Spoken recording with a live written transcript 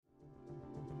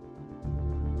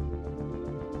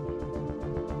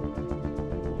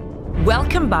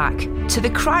Welcome back to The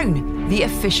Crown, the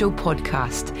official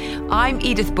podcast. I'm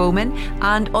Edith Bowman,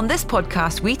 and on this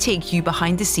podcast we take you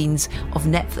behind the scenes of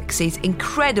Netflix's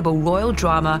incredible royal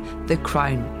drama, The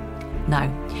Crown. Now,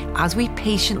 as we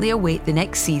patiently await the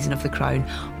next season of The Crown,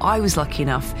 I was lucky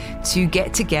enough to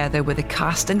get together with the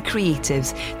cast and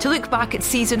creatives to look back at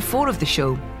season 4 of the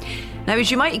show. Now, as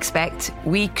you might expect,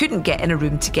 we couldn't get in a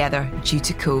room together due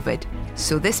to COVID,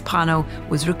 so this panel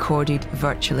was recorded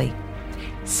virtually.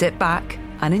 Sit back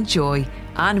and enjoy,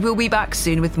 and we'll be back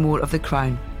soon with more of The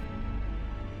Crown.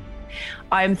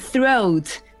 I'm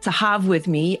thrilled to have with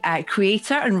me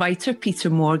creator and writer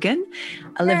Peter Morgan,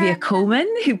 Olivia Colman,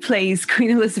 who plays Queen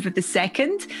Elizabeth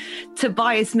II,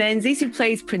 Tobias Menzies, who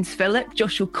plays Prince Philip,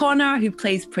 Josh O'Connor, who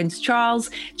plays Prince Charles,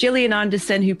 Gillian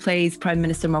Anderson, who plays Prime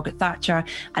Minister Margaret Thatcher,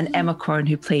 and Emma Corrin,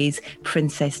 who plays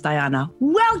Princess Diana.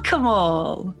 Welcome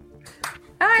all!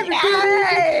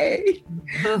 Hi,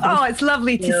 oh, it's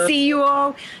lovely to see you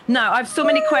all. Now, I have so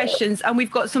many questions, and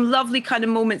we've got some lovely kind of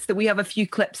moments that we have a few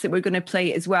clips that we're going to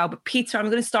play as well. But Peter, I'm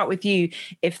going to start with you,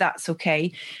 if that's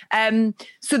okay.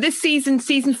 So this season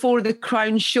 4 of The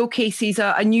Crown showcases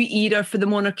a new era for the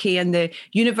monarchy, and the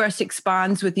universe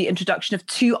expands with the introduction of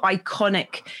two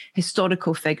iconic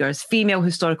historical figures, female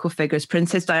historical figures,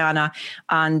 Princess Diana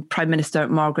and Prime Minister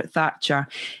Margaret Thatcher.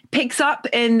 Picks up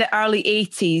in the early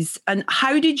 80s, and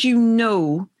how did you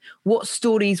know what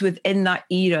stories within that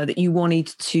era that you wanted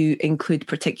to include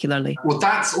particularly? Well,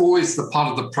 that's always the part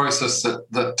of the process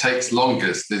that takes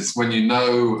longest, is when you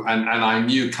know, and I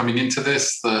knew coming into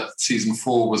this that season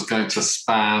 4 was going to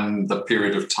span the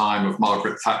period of time of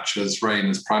Margaret Thatcher's reign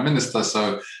as Prime Minister,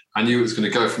 so I knew it was going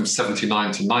to go from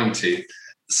 79 to 90.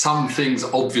 Some things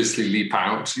obviously leap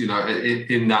out, you know,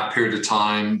 in that period of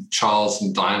time, Charles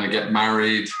and Diana get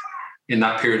married. In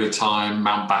that period of time,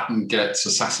 Mountbatten gets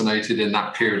assassinated. In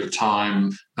that period of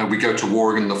time, we go to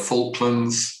war in the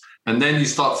Falklands. And then you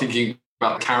start thinking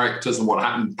about the characters and what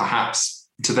happened perhaps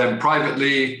to them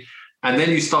privately. And then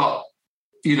you start,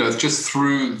 you know, just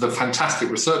through the fantastic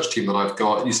research team that I've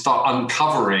got, you start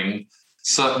uncovering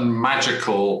certain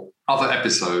magical other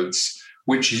episodes,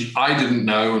 which I didn't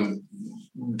know, and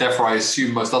therefore I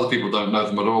assume most other people don't know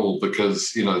them at all,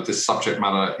 because, you know, this subject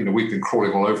matter, you know, we've been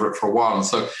crawling all over it for a while. And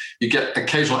so you get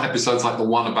occasional episodes like the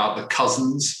one about the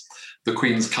cousins, the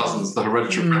Queen's cousins, the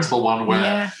hereditary principal one,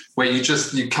 where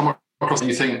you come across and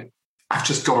you think, I've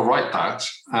just got to write that.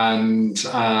 And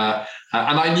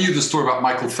I knew the story about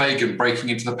Michael Fagan breaking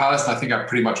into the palace, and I think I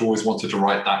pretty much always wanted to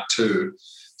write that too.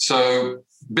 So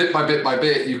bit by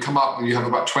bit, you come up and you have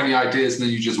about 20 ideas, and then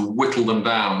you just whittle them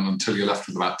down until you're left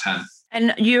with about 10.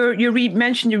 And you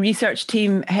mentioned your research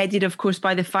team, headed, of course,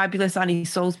 by the fabulous Annie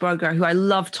Salzberger, who I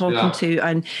love talking to.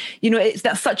 And, you know,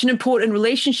 that's such an important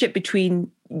relationship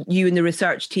between you and the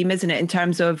research team, isn't it? In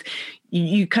terms of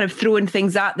you kind of throwing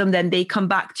things at them, then they come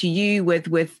back to you with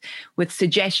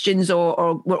suggestions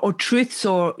or truths,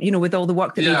 or, you know, with all the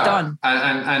work that they've done.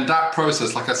 And that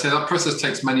process, like I say, that process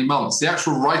takes many months. The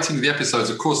actual writing of the episodes,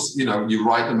 of course, you know, you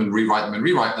write them and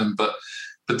rewrite them, but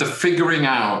the figuring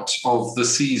out of the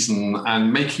season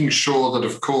and making sure that,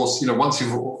 of course, you know, once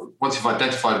you've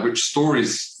identified which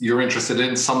stories you're interested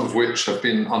in, some of which have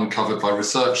been uncovered by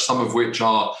research, some of which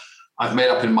I've made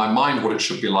up in my mind what it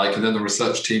should be like, and then the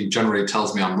research team generally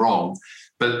tells me I'm wrong.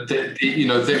 But you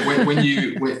know, when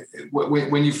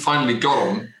you finally got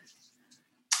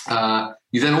them,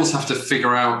 you then also have to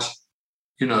figure out,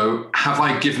 you know, have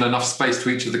I given enough space to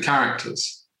each of the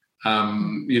characters?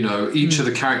 You know, each of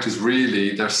the characters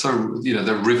really, they're so, you know,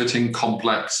 they're riveting,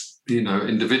 complex, you know,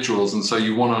 individuals. And so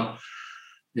you want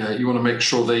to make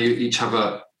sure they each have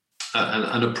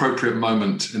an appropriate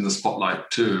moment in the spotlight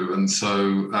too. And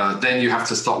so then you have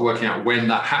to start working out when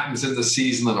that happens in the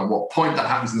season and at what point that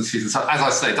happens in the season. So as I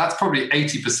say, that's probably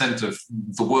 80% of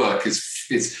the work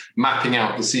is mapping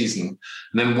out the season.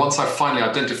 And then once I've finally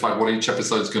identified what each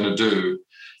episode is going to do,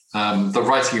 the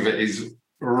writing of it is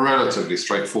relatively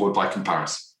straightforward by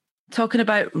comparison. Talking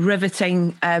about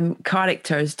riveting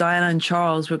characters, Diana and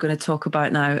Charles we're going to talk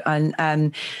about now,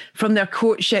 and from their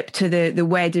courtship to the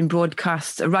wedding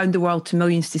broadcast around the world to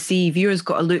millions to see, viewers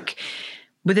got a look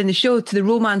within the show to the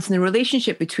romance and the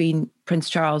relationship between Prince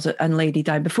Charles and Lady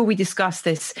Di. Before we discuss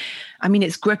this, I mean,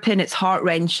 it's gripping, it's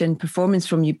heart-wrenching performance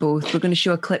from you both. We're going to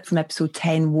show a clip from episode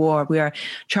 10, War, where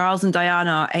Charles and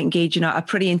Diana engage in a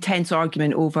pretty intense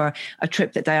argument over a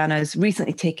trip that Diana has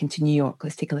recently taken to New York.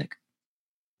 Let's take a look.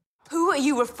 Who are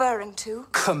you referring to?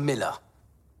 Camilla.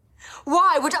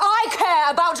 Why would I care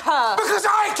about her? Because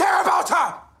I care about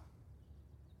her!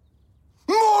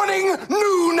 Morning,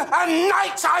 noon, and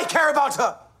night I care about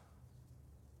her!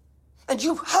 And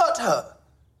you hurt her.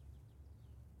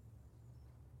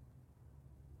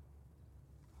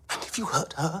 And if you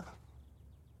hurt her,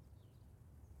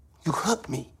 you hurt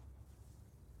me.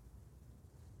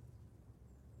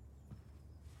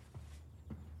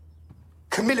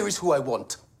 Camilla is who I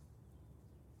want.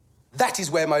 That is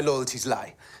where my loyalties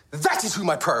lie. That is who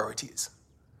my priority is.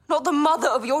 Not the mother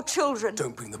of your children.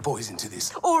 Don't bring the boys into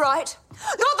this. All right.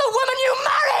 Not the woman you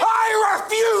married! I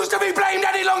refuse to be blamed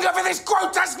any longer for this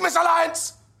grotesque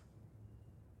misalliance!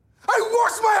 I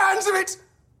wash my hands of it!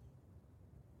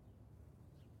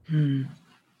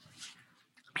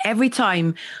 Every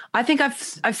time, I think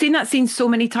I've seen that scene so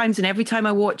many times, and every time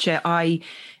I watch it,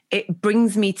 it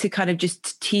brings me to kind of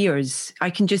just tears. I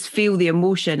can just feel the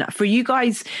emotion. For you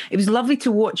guys, it was lovely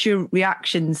to watch your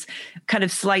reactions, kind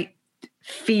of slight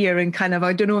fear and kind of,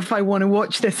 I don't know if I want to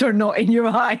watch this or not in your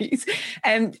eyes.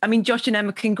 I mean, Josh and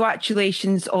Emma,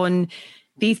 congratulations on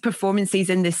these performances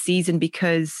in this season,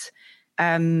 because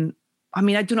I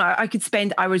mean, I don't know, I could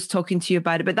spend hours talking to you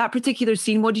about it, but that particular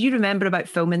scene, what do you remember about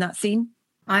filming that scene?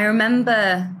 I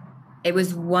remember it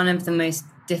was one of the most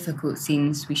difficult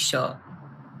scenes we shot,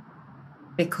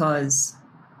 because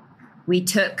we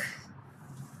took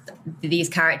these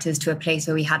characters to a place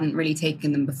where we hadn't really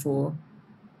taken them before,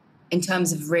 in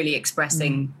terms of really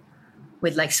expressing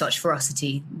with like such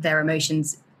ferocity their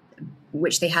emotions,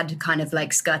 which they had kind of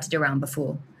like skirted around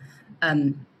before.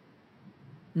 And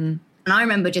I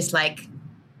remember just like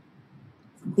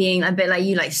being a bit like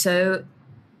you, like so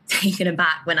taken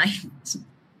aback when I,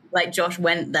 like Josh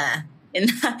went there in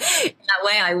that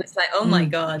way. I was like, oh my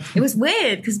God. It was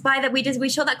weird because by that we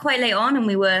shot that quite late on, and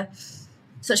we were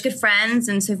such good friends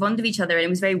and so fond of each other. And it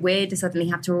was very weird to suddenly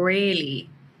have to really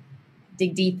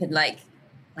dig deep and like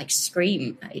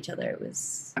scream at each other. It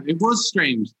was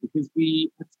strange because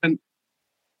we had spent,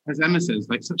 as Emma says,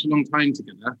 like such a long time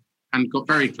together and got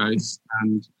very close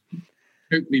and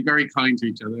hopefully very kind to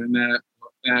each other. And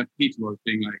their Peter was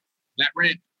being like, let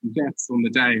rip and deaths on the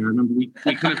day. I remember we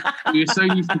were so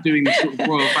used to doing this sort of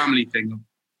royal family thing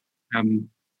of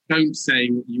don't say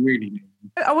what you really mean.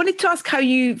 I wanted to ask how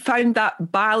you found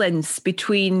that balance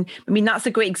between, I mean, that's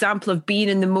a great example of being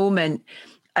in the moment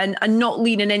and not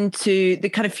leaning into the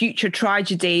kind of future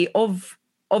tragedy of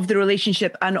the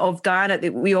relationship and of Diana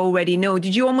that we already know.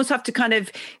 Did you almost have to kind of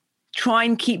try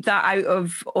and keep that out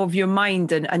of your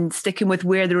mind and sticking with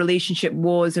where the relationship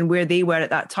was and where they were at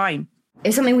that time?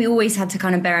 It's something we always had to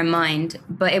kind of bear in mind,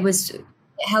 but it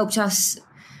helped us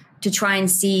to try and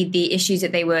see the issues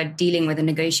that they were dealing with and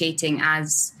negotiating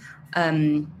as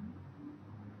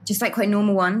just like quite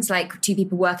normal ones, like two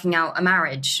people working out a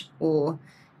marriage, or,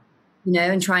 you know,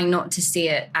 and trying not to see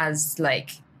it as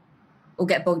like, or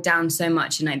get bogged down so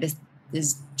much in like this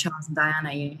Charles and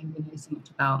Diana, you know, who we know so much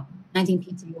about. And I think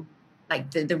Peter, like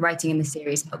the writing in the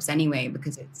series helps anyway,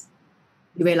 because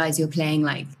you realise you're playing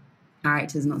like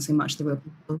characters, not so much the real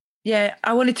people. Yeah,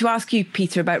 I wanted to ask you,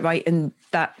 Peter, about writing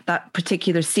that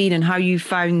particular scene and how you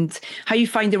find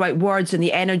the right words and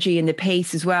the energy and the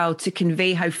pace as well to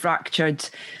convey how fractured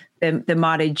the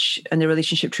marriage and the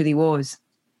relationship truly was.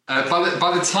 By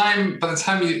the time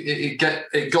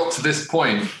it got to this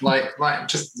point, like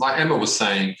Emma was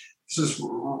saying, this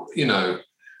was, you know,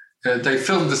 they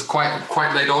filmed this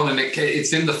quite late on, and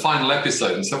it's in the final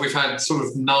episode, and so we've had sort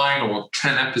of 9 or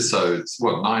 10 episodes,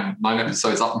 well, nine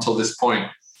episodes up until this point,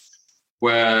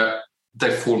 where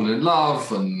they've fallen in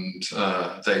love and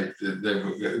they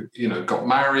you know, got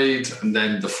married, and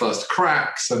then the first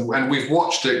cracks, and we've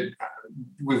watched it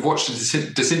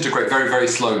disintegrate very, very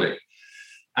slowly.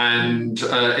 And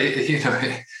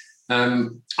I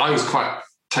was quite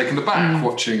taken aback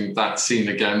watching that scene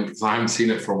again, because I haven't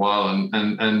seen it for a while,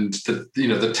 and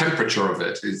the temperature of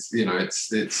it is, you know, it's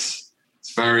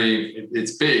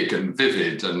big and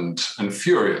vivid and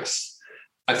furious.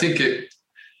 I think it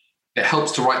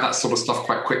helps to write that sort of stuff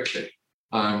quite quickly,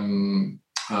 and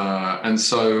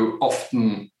so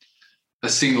often a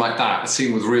scene like that, a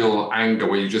scene with real anger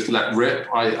where you just let rip,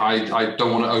 I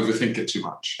don't want to overthink it too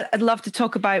much. I'd love to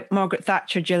talk about Margaret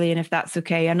Thatcher, Gillian, if that's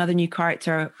okay. Another new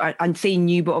character. I'm saying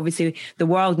new, but obviously the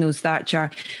world knows Thatcher,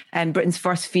 and Britain's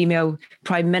first female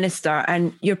Prime Minister.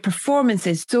 And your performance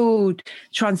is so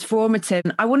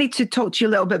transformative. I wanted to talk to you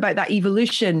a little bit about that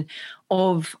evolution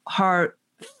of her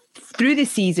through the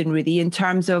season, really, in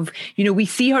terms of, you know, we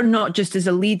see her not just as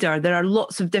a leader. There are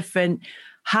lots of different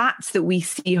hats that we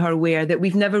see her wear that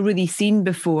we've never really seen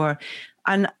before,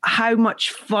 and how much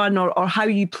fun or how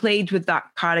you played with that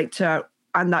character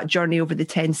and that journey over the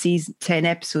 10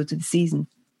 episodes of the season.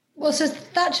 Well, so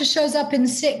Thatcher shows up in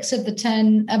 6 of the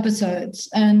 10 episodes,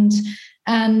 and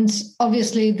And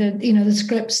obviously the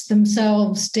scripts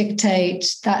themselves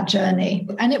dictate that journey.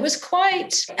 And it was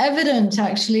quite evident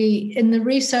actually in the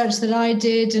research that I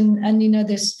did and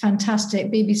this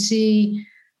fantastic BBC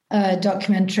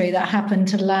documentary that happened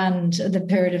to land at the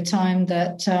period of time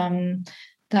that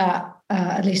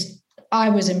at least I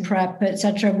was in prep,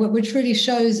 etc., which really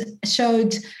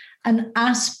showed an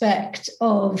aspect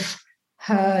of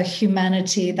her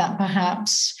humanity that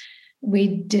perhaps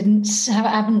we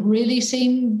haven't really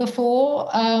seen before,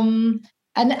 and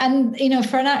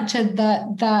for an actor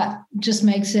that just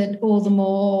makes it all the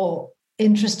more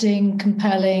interesting,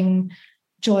 compelling,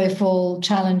 joyful,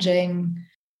 challenging.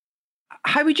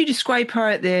 How would you describe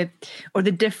her the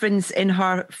difference in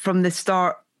her from the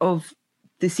start of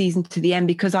the season to the end?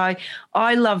 Because I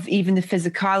love even the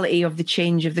physicality of the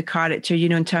change of the character,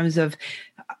 in terms of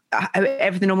how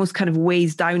everything almost kind of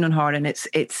weighs down on her, and it's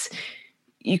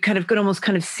you kind of could almost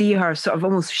kind of see her sort of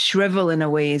almost shrivel in a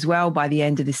way as well by the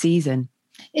end of the season.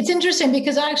 It's interesting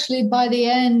because actually by the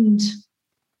end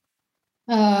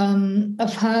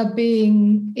of her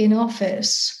being in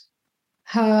office,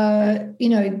 her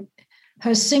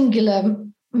singular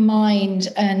mind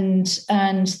and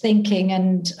thinking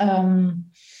and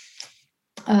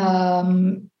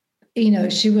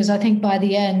she was, I think by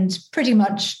the end, pretty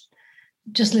much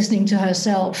just listening to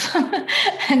herself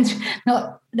and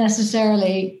not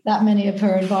necessarily that many of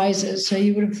her advisors. So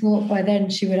you would have thought by then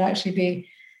she would actually be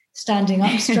standing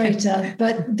up straighter.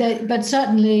 but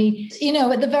certainly,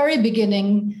 at the very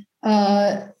beginning,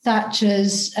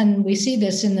 Thatcher's, and we see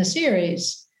this in the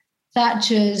series,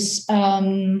 Thatcher's,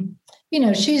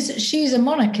 she's a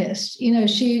monarchist.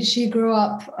 She grew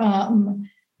up,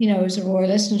 as a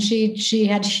royalist, and she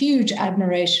had huge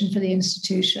admiration for the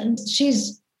institution.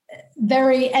 She's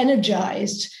very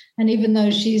energized. And even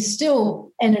though she's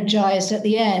still energized at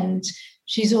the end,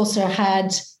 she's also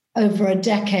had over a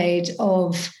decade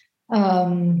of,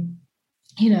 a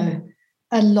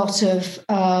lot of,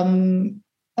 a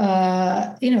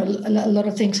lot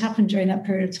of things happened during that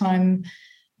period of time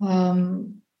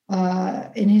in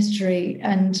history,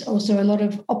 and also a lot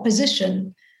of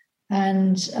opposition.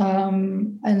 And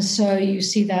so you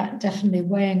see that definitely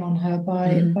weighing on her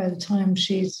by the time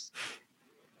she's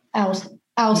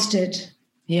ousted.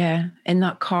 Yeah, in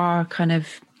that car, kind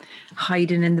of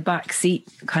hiding in the back seat,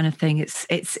 kind of thing.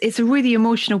 It's a really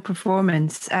emotional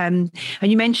performance. And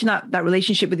you mentioned that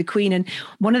relationship with the Queen, and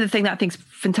one of the things that I think is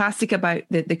fantastic about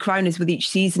the Crown is with each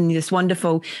season, this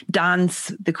wonderful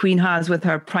dance the Queen has with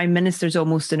her prime ministers,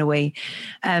 almost in a way.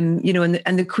 And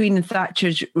the Queen and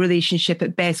Thatcher's relationship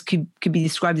at best could be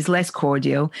described as less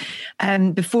cordial.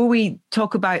 Before we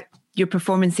talk about your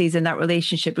performances in that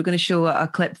relationship, we're going to show a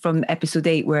clip from episode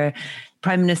 8 where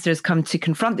Prime Minister has come to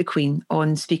confront the Queen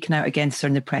on speaking out against her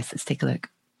in the press. Let's take a look.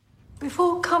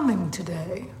 Before coming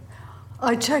today,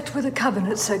 I checked with the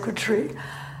Cabinet Secretary,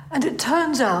 and it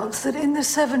turns out that in the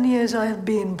 7 years I have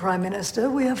been Prime Minister,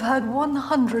 we have had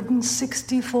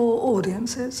 164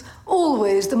 audiences,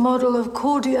 always the model of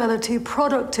cordiality,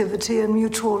 productivity, and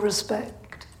mutual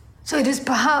respect. So it is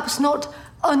perhaps not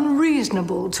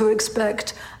unreasonable to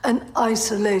expect an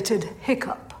isolated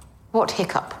hiccup. What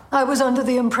hiccup? I was under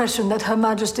the impression that Her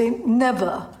Majesty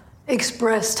never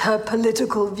expressed her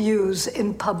political views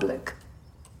in public.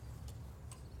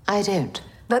 I don't.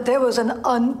 That there was an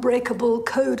unbreakable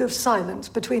code of silence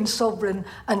between Sovereign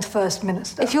and First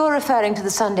Minister. If you're referring to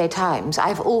the Sunday Times,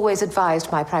 I've always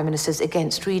advised my Prime Ministers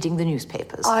against reading the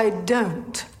newspapers. I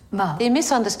don't, ma'am. They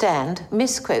misunderstand,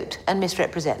 misquote, and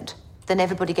misrepresent. Then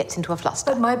everybody gets into a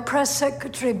fluster. But my press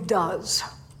secretary does.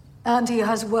 And he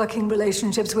has working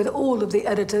relationships with all of the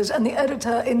editors, and the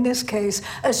editor, in this case,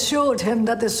 assured him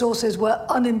that the sources were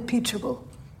unimpeachable,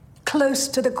 close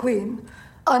to the Queen,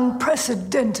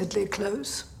 unprecedentedly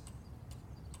close.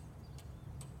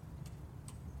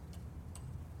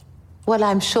 Well,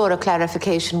 I'm sure a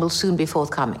clarification will soon be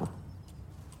forthcoming.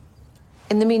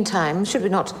 In the meantime, should we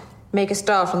not make a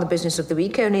start on the business of the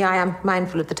week? Only I am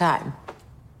mindful of the time.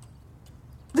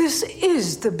 This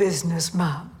is the business,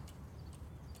 ma'am.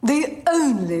 The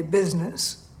only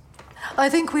business. I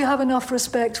think we have enough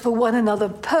respect for one another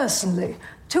personally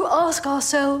to ask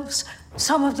ourselves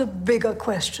some of the bigger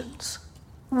questions.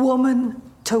 Woman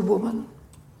to woman.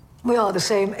 We are the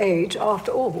same age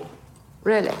after all.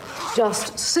 Really?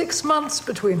 Just 6 months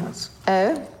between us.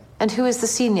 Oh? And who is the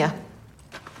senior?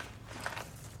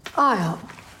 I am,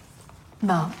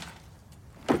 ma'am.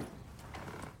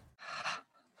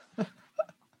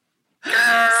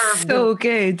 So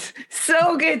good.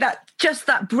 So good.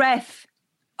 That breath.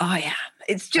 I am.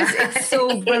 It's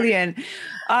so brilliant.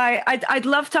 I'd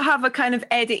love to have a kind of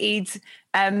edited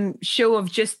show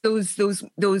of just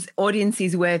those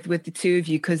audiences with the two of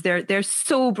you, because they're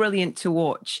so brilliant to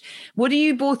watch. What do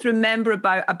you both remember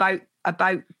about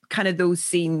kind of those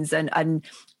scenes and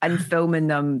filming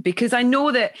them? Because I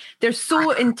know that they're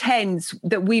so intense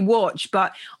that we watch,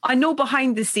 but I know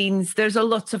behind the scenes there's a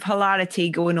lot of hilarity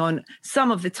going on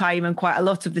some of the time and quite a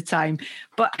lot of the time.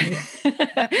 But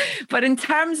but in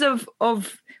terms of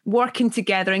working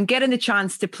together and getting the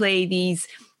chance to play these,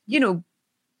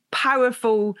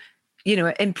 powerful,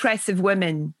 impressive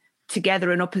women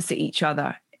together and opposite each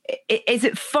other, is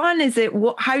it fun?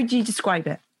 How do you describe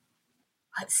it?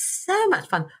 It's so much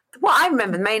fun. What I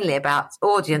remember mainly about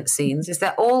audience scenes is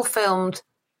they're all filmed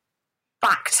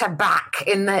back to back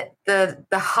in the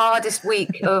hardest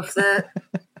week of the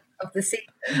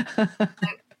season,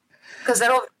 because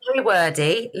they're all very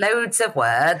wordy, loads of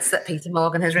words that Peter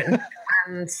Morgan has written,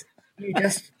 and you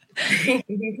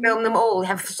film them all. You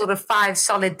have sort of 5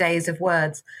 solid days of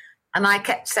words, and I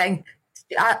kept saying,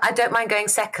 I don't mind going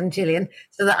second, Gillian,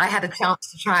 so that I had a chance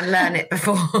to try and learn it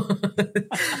before.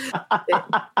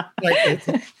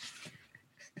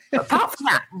 But apart from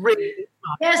that, really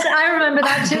fun. Yes, I remember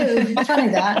that too. Funny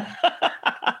that.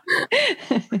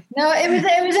 No,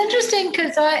 it was interesting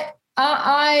because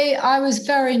I was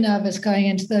very nervous going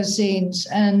into those scenes,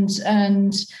 and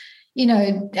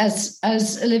as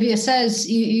Olivia says,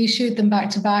 you shoot them back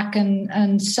to back,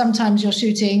 and sometimes you're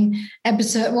shooting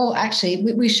episode. Well,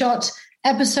 actually, we shot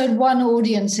episode 1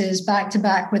 audiences back to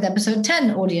back with episode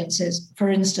 10 audiences, for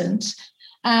instance,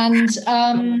 and.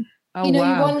 You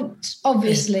want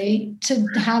obviously to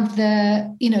have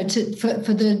for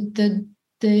the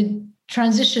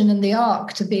transition and the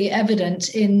arc to be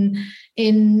evident in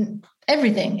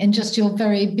everything, in just your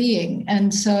very being,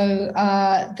 and so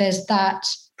there's that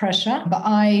pressure. But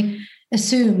I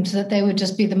assumed that they would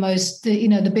just be the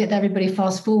bit that everybody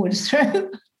fast forwards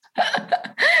through.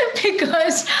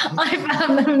 Because I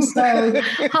found them so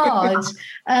hard,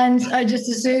 and I just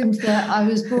assumed that I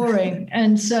was boring.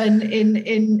 And so in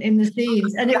the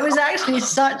scenes, and it was actually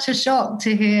such a shock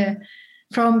to hear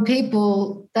from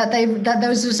people that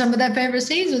those were some of their favorite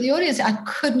scenes with the audience. I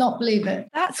could not believe it.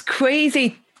 That's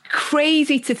crazy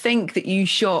to think that you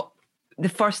shot the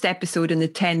first episode and the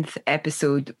 10th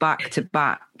episode back to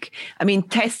back. I mean,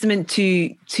 testament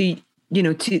to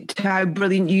how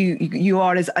brilliant you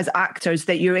are as actors,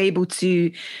 that you're able to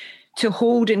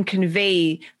hold and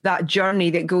convey that journey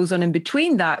that goes on in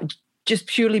between that, just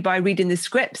purely by reading the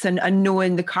scripts and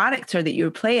knowing the character that you're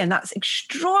playing. That's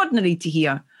extraordinary to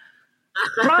hear.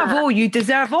 Bravo, you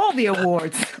deserve all the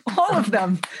awards, all of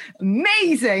them.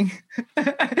 Amazing.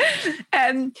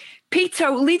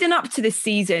 Peter, leading up to this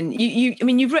season,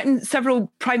 you've written several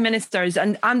prime ministers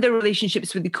and their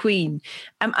relationships with the Queen.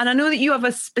 And I know that you have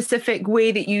a specific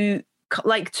way that you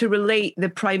like to relate the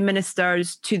prime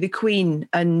ministers to the Queen.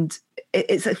 And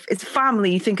it's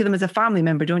family. You think of them as a family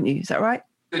member, don't you? Is that right?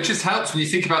 It just helps when you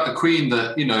think about the Queen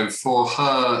that, for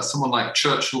her, someone like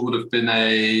Churchill would have been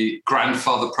a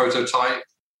grandfather prototype,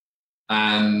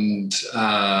 and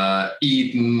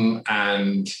Eden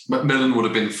and Macmillan would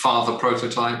have been father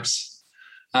prototypes.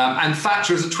 And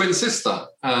Thatcher is a twin sister.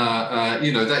 They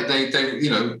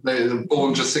were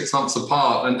born just 6 months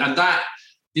apart. And that,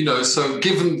 so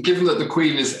given that the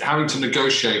Queen is having to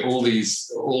negotiate all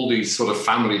these sort of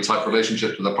family type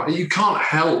relationships with her, you can't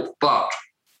help but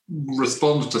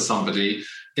respond to somebody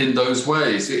in those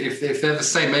ways. If they're the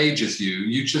same age as you,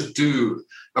 you just do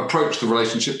approach the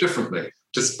relationship differently.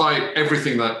 Despite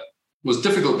everything that was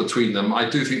difficult between them, I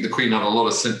do think the Queen had a lot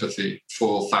of sympathy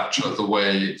for Thatcher, the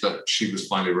way that she was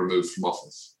finally removed from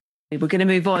office. We're going to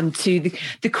move on to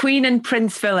the Queen and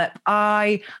Prince Philip.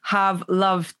 I have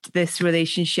loved this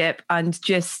relationship, and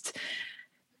just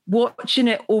watching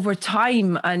it over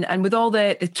time and with all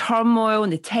the turmoil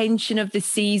and the tension of the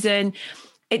season,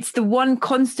 it's the one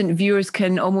constant viewers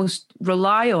can almost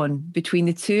rely on between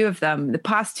the two of them. The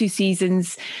past 2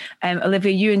 seasons,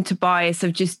 Olivia, you and Tobias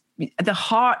have just the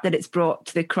heart that it's brought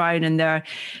to The Crown, and their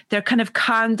kind of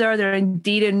candor, their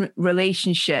endearing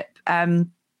relationship.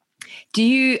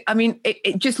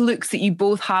 It just looks that you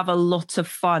both have a lot of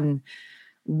fun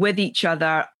with each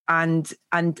other and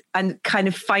kind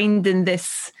of finding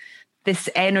this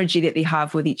energy that they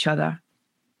have with each other.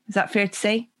 Is that fair to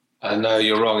say? No,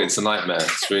 you're wrong. It's a nightmare.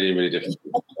 It's really, really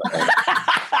difficult.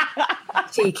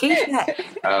 Cheeky.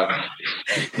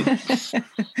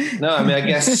 No, I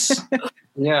guess,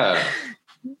 yeah.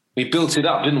 We built it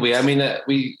up, didn't we? Olivia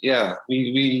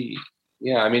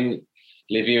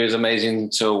is amazing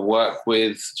to work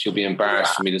with. She'll be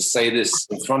embarrassed for me to say this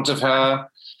in front of her,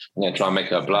 I'm going to try and make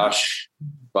her blush.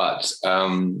 But,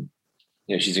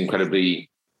 she's incredibly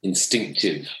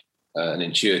instinctive and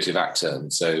intuitive actor.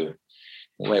 And so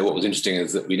in a way, what was interesting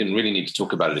is that we didn't really need to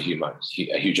talk about it a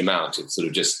huge amount. It sort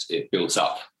of it built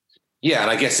up. Yeah,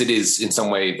 and I guess it is in some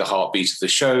way the heartbeat of the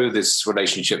show, this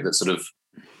relationship that's sort of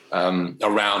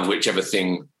around which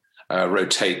everything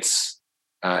rotates.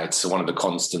 It's one of the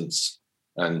constants.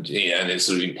 And it's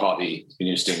sort of been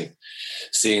interesting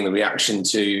seeing the reaction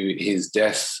to his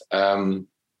death,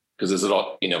 because there's a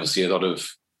lot, obviously a lot of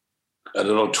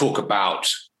talk about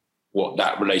what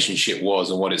that relationship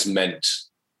was and what it's meant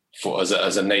for as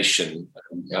a nation.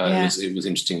 It was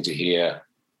interesting to hear,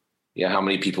 how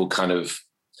many people kind of,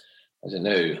 I don't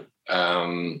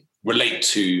know, relate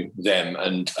to them,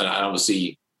 and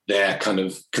obviously their kind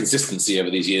of consistency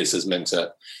over these years has meant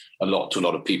a lot to a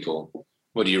lot of people.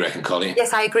 What do you reckon, Colleen?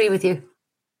 Yes, I agree with you.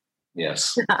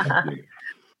 Yes.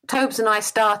 Tobes and I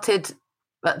started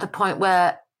at the point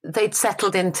where they'd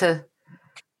settled into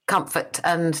comfort,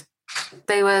 and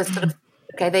they were sort of,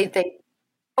 they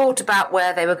thought about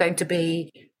where they were going to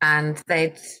be, and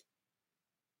they'd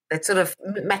sort of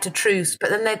met a truce, but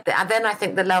then I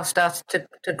think the love started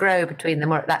to grow between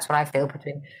them, or that's what I feel,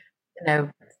 between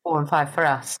 4 and 5 for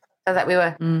us, so that we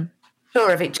were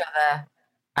sure of each other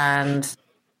and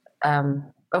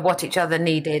of what each other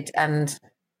needed. And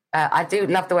I do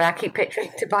love the way I keep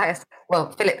picturing Tobias,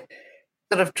 Philip,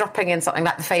 sort of dropping in something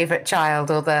like the favourite child,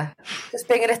 or just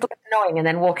being a little bit annoying and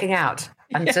then walking out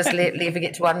and just leaving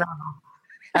it to unravel.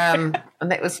 And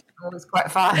it was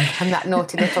quite fun, and that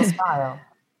naughty little smile.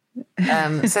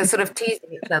 So sort of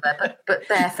teasing each other, but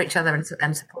there for each other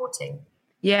and supporting.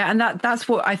 Yeah, and that's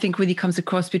what I think really comes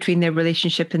across between their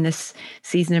relationship in this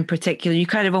season in particular. You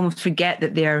kind of almost forget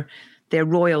that they're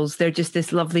royals. They're just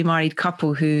this lovely married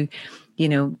couple who,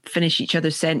 finish each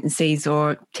other's sentences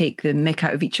or take the mick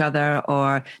out of each other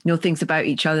or know things about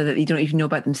each other that they don't even know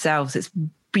about themselves. It's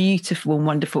beautiful and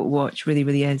wonderful to watch, really,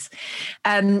 really is.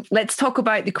 Let's talk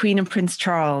about the Queen and Prince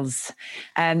Charles,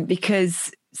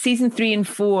 because season 3 and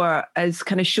 4 has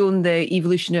kind of shown the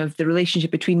evolution of the relationship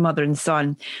between mother and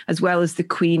son, as well as the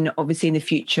Queen, obviously in the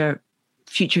future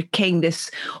king,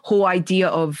 this whole idea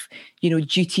of,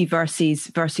 duty versus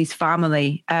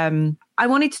family. I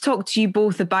wanted to talk to you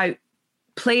both about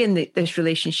playing this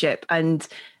relationship and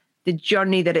the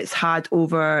journey that it's had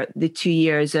over the 2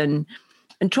 years, and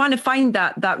trying to find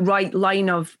that right line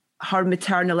of her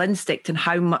maternal instinct and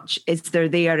how much is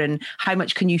there and how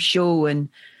much can you show. And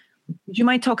would you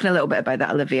mind talking a little bit about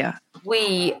that, Olivia?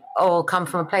 We all come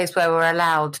from a place where we're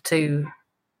allowed to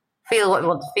feel what we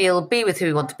want to feel, be with who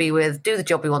we want to be with, do the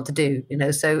job we want to do.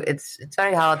 So it's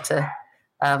very hard to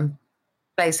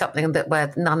play something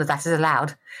where none of that is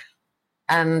allowed.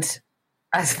 And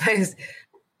I suppose,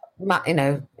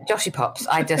 Joshy Pops,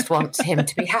 I just want him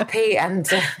to be happy, and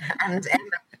Emma.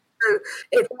 So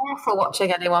it's awful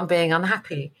watching anyone being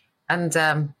unhappy. And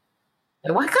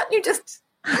why can't you just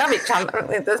love each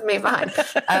other? That's me fine.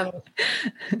 So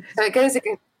it goes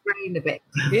against the grain a bit,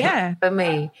 for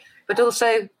me. But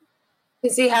also, you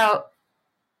see how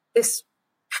this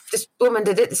woman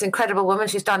did it. This incredible woman.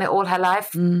 She's done it all her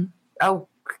life. Oh,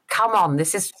 come on!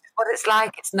 This is what it's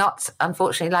like. It's not,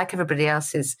 unfortunately, like everybody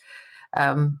else's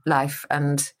life.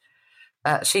 And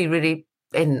she really,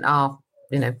 in our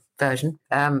version,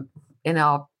 in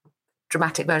our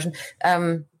dramatic version,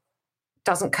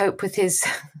 doesn't cope with his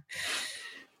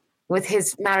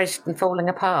marriage and falling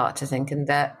apart, I think, and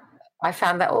I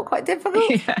found that all quite difficult.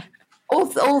 Yeah.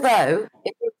 Although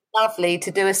it was lovely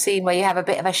to do a scene where you have a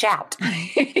bit of a shout.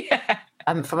 Yeah.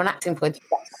 From an acting point of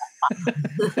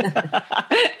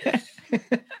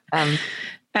view.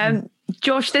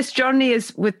 Josh, this journey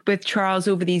is with Charles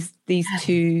over these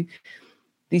two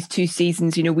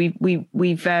seasons.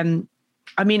 We've an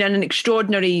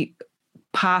extraordinary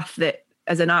path that,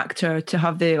 as an actor, to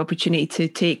have the opportunity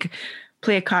to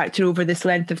play a character over this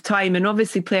length of time, and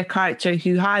obviously play a character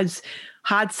who has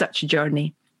had such a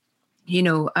journey,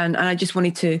 and I just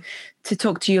wanted to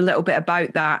talk to you a little bit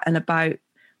about that, and about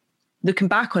looking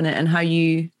back on it, and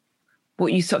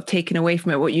what you sort of taken away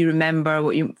from it, what you remember,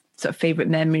 what your sort of favourite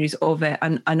memories of it,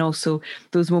 and also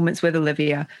those moments with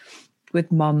Olivia,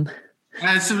 with Mum.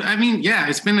 It's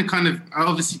been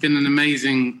obviously been an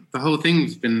amazing, the whole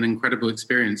thing's been an incredible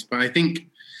experience. But I think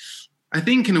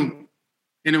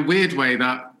in a weird way,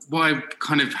 that what I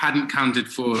kind of hadn't counted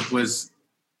for was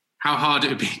how hard it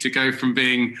would be to go from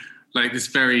being like this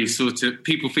very sort of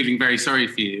people feeling very sorry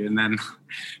for you, and then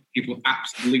people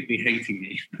absolutely hating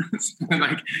you,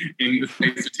 like in the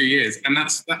space of 2 years. And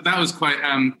that was quite,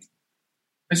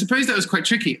 I suppose that was quite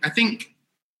tricky, I think,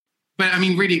 but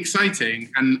really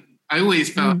exciting. And I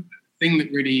always felt thing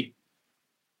that really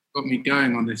got me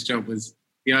going on this job was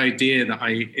the idea that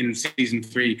I, in season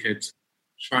 3, could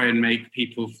try and make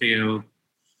people feel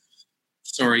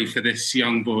sorry for this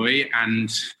young boy and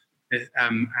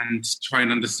try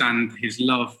and understand his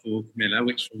love for Camilla,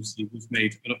 which obviously was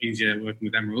made a lot easier working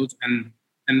with Emerald, and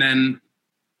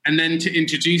then to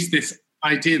introduce this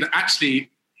idea that actually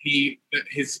that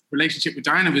his relationship with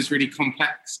Diana was really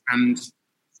complex, and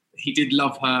he did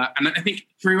love her. And I think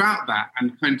throughout that,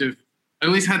 and kind of, I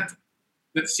always had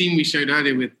that scene we showed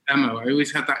earlier with Emma, I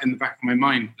always had that in the back of my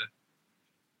mind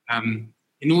that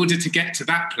in order to get to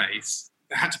that place,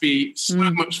 there had to be so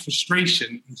much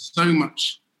frustration and so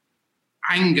much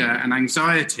anger and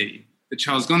anxiety that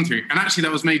Charles gone through. And actually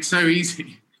that was made so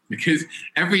easy because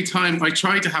every time I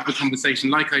tried to have a conversation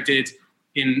like I did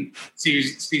in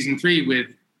season 3 with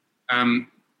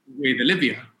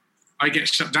Olivia, I get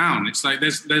shut down. It's like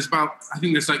there's about, I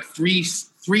think there's like three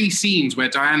scenes where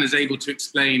Diana's able to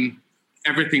explain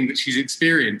everything that she's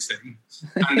experiencing,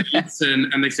 and they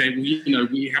listen and they say, well,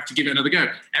 we have to give it another go.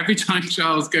 Every time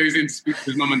Charles goes in to speak to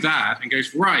his mum and dad and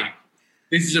goes, right,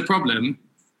 this is a problem,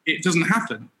 it doesn't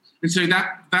happen. And so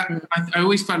that I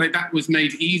always felt like that was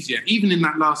made easier, even in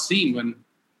that last scene when,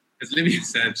 as Olivia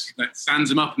said, she like stands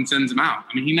him up and sends him out.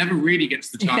 I mean, he never really gets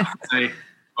the chance to say,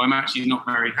 oh, I'm actually not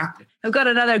very happy. I've got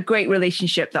another great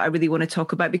relationship that I really want to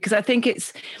talk about, because I think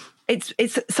it's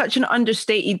such an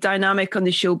understated dynamic on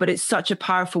the show, but it's such a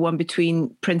powerful one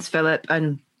between Prince Philip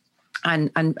and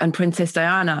Princess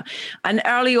Diana. And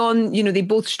early on, they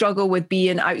both struggle with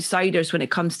being outsiders when it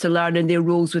comes to learning their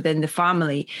roles within the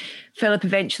family. Philip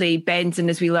eventually bends, and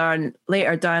as we learn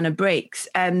later, Diana breaks.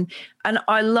 And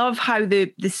I love how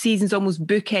the season's almost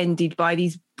bookended by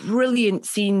these brilliant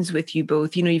scenes with you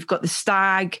both. You've got the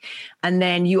stag, and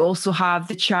then you also have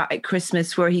the chat at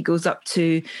Christmas where he goes up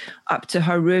to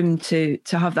her room to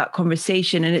have that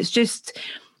conversation. And it's just,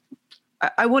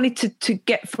 I wanted to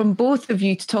get from both of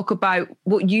you to talk about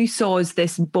what you saw as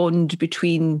this bond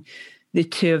between the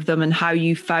two of them and how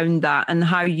you found that and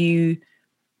how you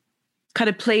kind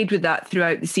of played with that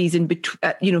throughout the season,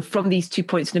 from these 2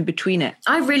 points and in between it.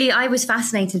 I was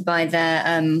fascinated by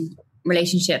their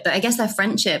relationship, but I guess their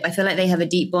friendship. I feel like they have a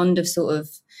deep bond of sort of,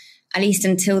 at least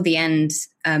until the end,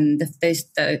 those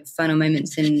final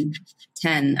moments in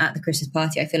 10 at the Christmas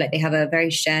party. I feel like they have a very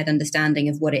shared understanding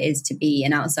of what it is to be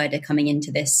an outsider coming into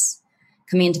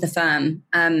the firm.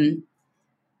 And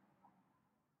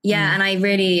I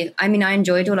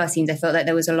enjoyed all our scenes. I felt like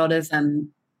there was a lot of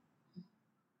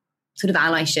sort of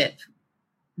allyship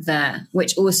there,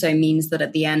 which also means that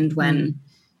at the end when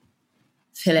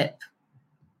Philip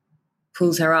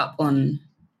pulls her up on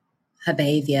her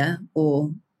behavior,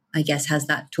 or I guess has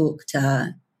that talk to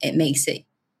her, it makes it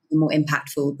more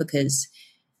impactful because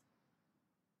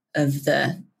of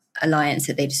the alliance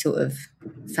that they'd sort of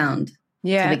found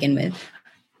to begin with.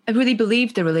 I really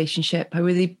believed the relationship. I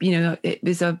really, it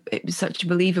was such a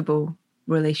believable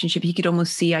relationship. He could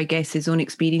almost see, I guess, his own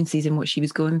experiences and what she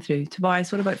was going through.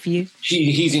 Tobias, what about for you?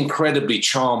 He's incredibly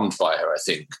charmed by her, I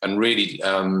think, and really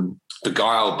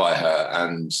beguiled by her,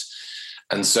 and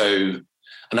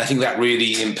I think that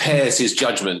really impairs his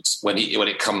judgment when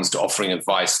it comes to offering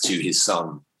advice to his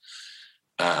son.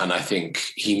 And I think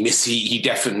he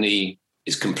definitely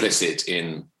is complicit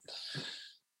in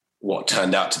what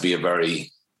turned out to be a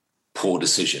very poor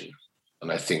decision.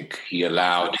 And I think he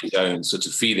allowed his own sort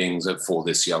of feelings for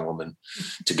this young woman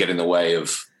to get in the way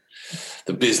of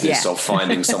the business of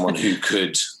finding someone who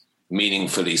could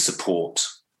meaningfully support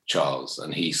Charles.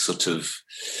 And he sort of,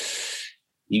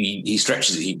 he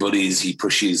stretches it, he bullies, he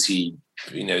pushes, he,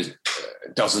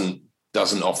 doesn't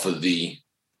offer the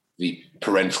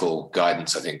parental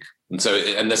guidance, I think. And so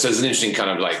there's an interesting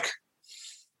kind of like,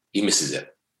 he misses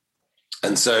it.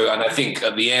 And I think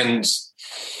at the end,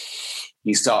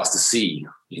 he starts to see,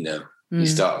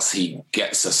 he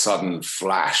gets a sudden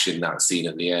flash in that scene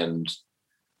at the end.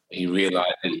 He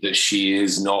realizes that she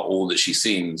is not all that she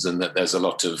seems, and that there's a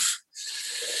lot of,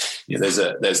 there's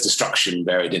destruction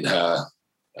buried in her.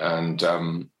 And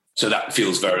so that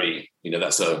feels very,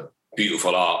 that's a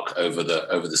beautiful arc over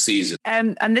the season.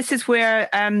 And this is where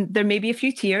there may be a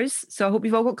few tears. So I hope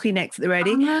you've all got Kleenex at the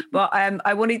ready. But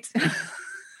I wanted to,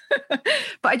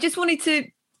 but I just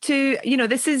wanted to,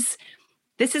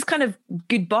 this is kind of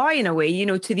goodbye in a way,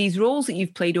 to these roles that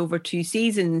you've played over 2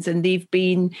 seasons, and they've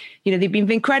been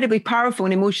incredibly powerful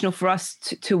and emotional for us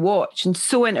to watch, and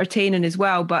so entertaining as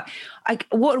well. But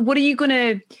what are you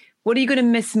gonna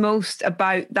miss most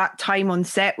about that time on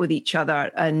set with each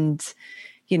other? And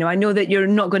I know that you're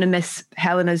not going to miss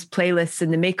Helena's playlists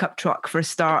in the makeup truck for a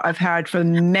start. I've heard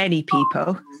from many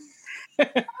people.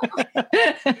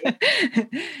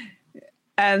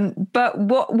 But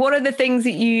what are the things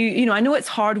that I know it's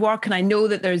hard work, and I know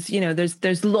that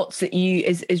there's lots that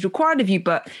is required of you,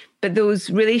 but those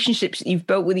relationships that you've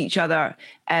built with each other,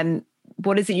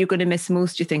 what is it you're going to miss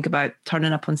most, do you think, about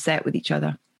turning up on set with each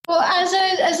other? Well,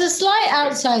 as a slight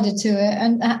outsider to it,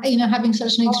 and having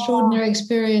such an extraordinary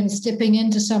experience dipping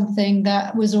into something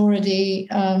that was already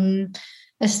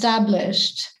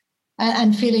established,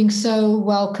 and feeling so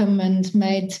welcome and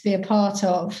made to be a part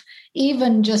of,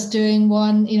 even just doing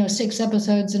 6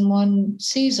 episodes in one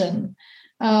season,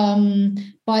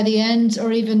 by the end,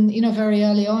 or even very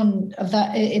early on of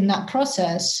that, in that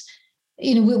process,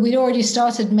 we'd already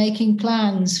started making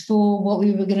plans for what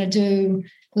we were going to do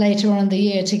later on in the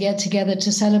year to get together to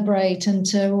celebrate and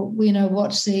to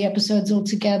watch the episodes all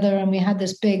together. And we had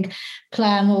this big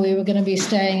plan where we were going to be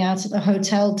staying out at the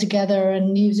hotel together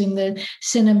and using the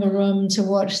cinema room to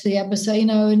watch the episode,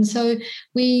 and so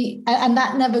and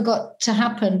that never got to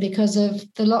happen because of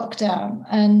the lockdown,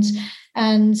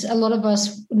 and a lot of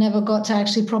us never got to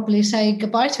actually properly say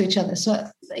goodbye to each other. So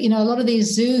a lot of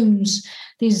these Zoom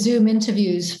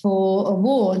interviews for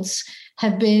awards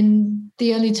have been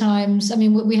the only times. I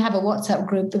mean, we have a WhatsApp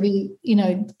group that we,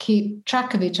 keep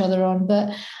track of each other on.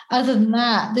 But other than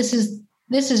that, this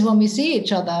is when we see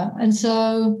each other. And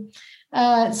so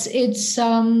on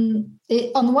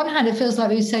the one hand, it feels like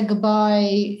we said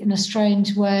goodbye in a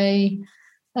strange way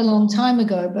a long time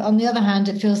ago. But on the other hand,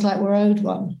 it feels like we're owed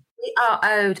one. We are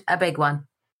owed a big one.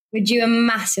 We're due a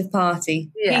massive party.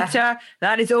 Yeah. Peter,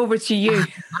 that is over to you.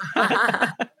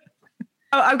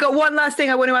 I've got one last thing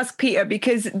I want to ask Peter,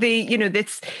 because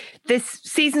this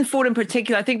season 4 in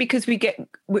particular, I think because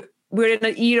we're in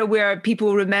an era where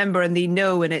people remember and they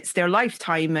know, and it's their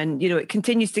lifetime, and it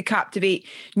continues to captivate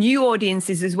new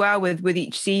audiences as well with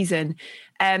each season.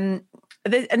 And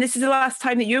this is the last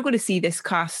time that you're going to see this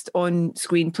cast on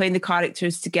screen playing the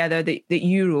characters together that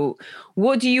you wrote.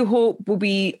 What do you hope will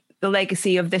be the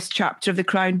legacy of this chapter of The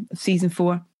Crown of season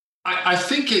 4? I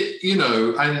think it,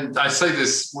 and I say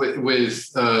this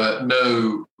with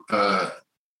no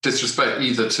disrespect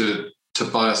either to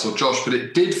Tobias or Josh, but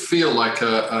it did feel like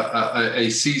a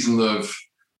season of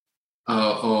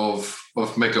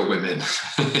mega women.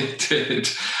 It did.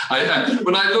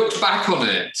 When I looked back on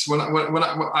it, when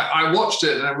I watched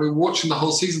it, and we were watching the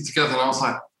whole season together, and I was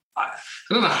like, I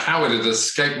don't know how it had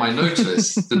escaped my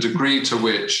notice, the degree to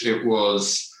which it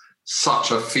was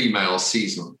such a female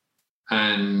season.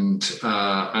 And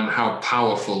how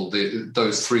powerful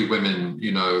those 3 women,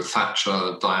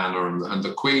 Thatcher, Diana, and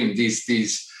the Queen,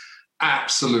 these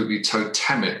absolutely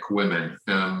totemic women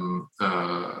in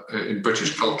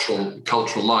British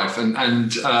cultural life,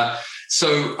 and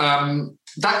so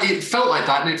that it felt like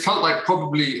that, and it felt like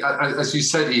probably, as you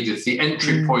said, Edith, the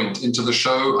entry point into the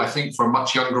show, I think, for a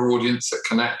much younger audience that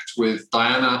connect with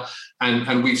Diana.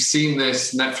 And we've seen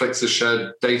this. Netflix has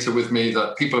shared data with me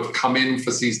that people have come in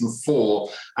for season 4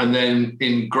 and then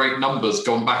in great numbers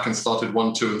gone back and started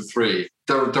 1, 2, and 3.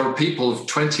 There are people of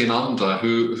 20 and under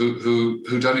who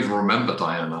don't even remember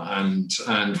Diana, and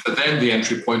for them the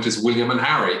entry point is William and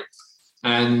Harry,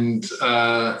 and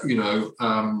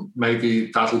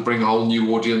maybe that'll bring a whole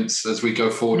new audience as we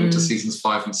go forward into seasons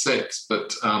 5 and 6.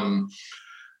 But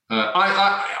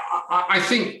I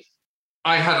think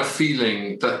I had a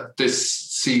feeling that this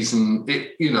season,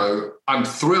 I'm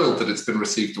thrilled that it's been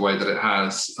received the way that it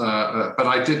has. But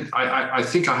I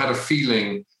think I had a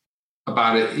feeling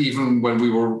about it even when we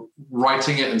were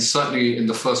writing it, and certainly in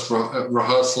the first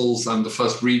rehearsals and the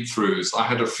first read-throughs, I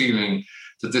had a feeling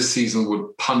that this season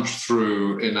would punch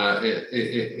through in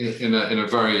a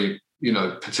very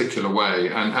particular way,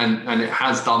 and it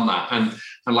has done that.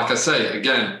 And like I say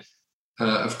again,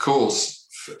 of course,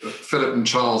 Philip and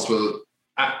Charles were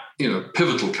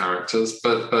pivotal characters,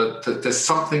 but there's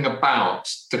something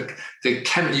about the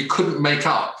you couldn't make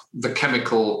up the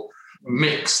chemical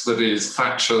mix that is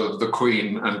Thatcher, the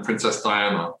Queen, and Princess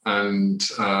Diana, and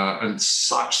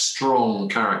such strong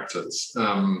characters.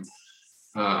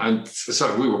 And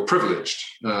so we were privileged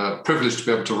to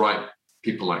be able to write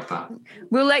people like that.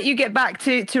 We'll let you get back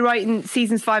to writing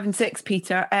seasons 5 and 6,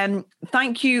 Peter.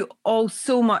 Thank you all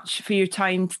so much for your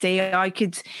time today. I've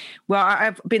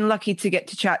been lucky to get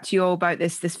to chat to you all about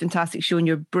this fantastic show and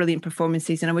your brilliant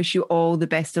performances, and I wish you all the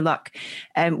best of luck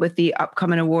with the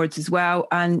upcoming awards as well.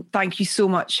 And thank you so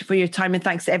much for your time, and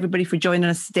thanks to everybody for joining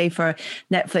us today for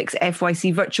Netflix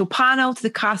FYC virtual panel, to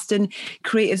the cast and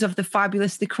creators of the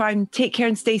fabulous The Crown. Take care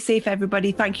and stay safe,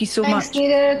 everybody. Thank you so much. Thanks,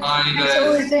 Edith. Thanks for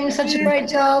always doing such a great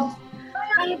job.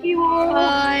 I love you all.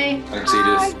 Bye. Thanks,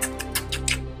 Edith.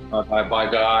 Bye,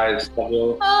 guys.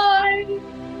 Bye.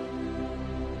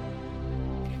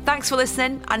 Thanks for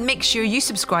listening, and make sure you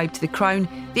subscribe to The Crown,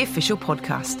 the official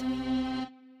podcast.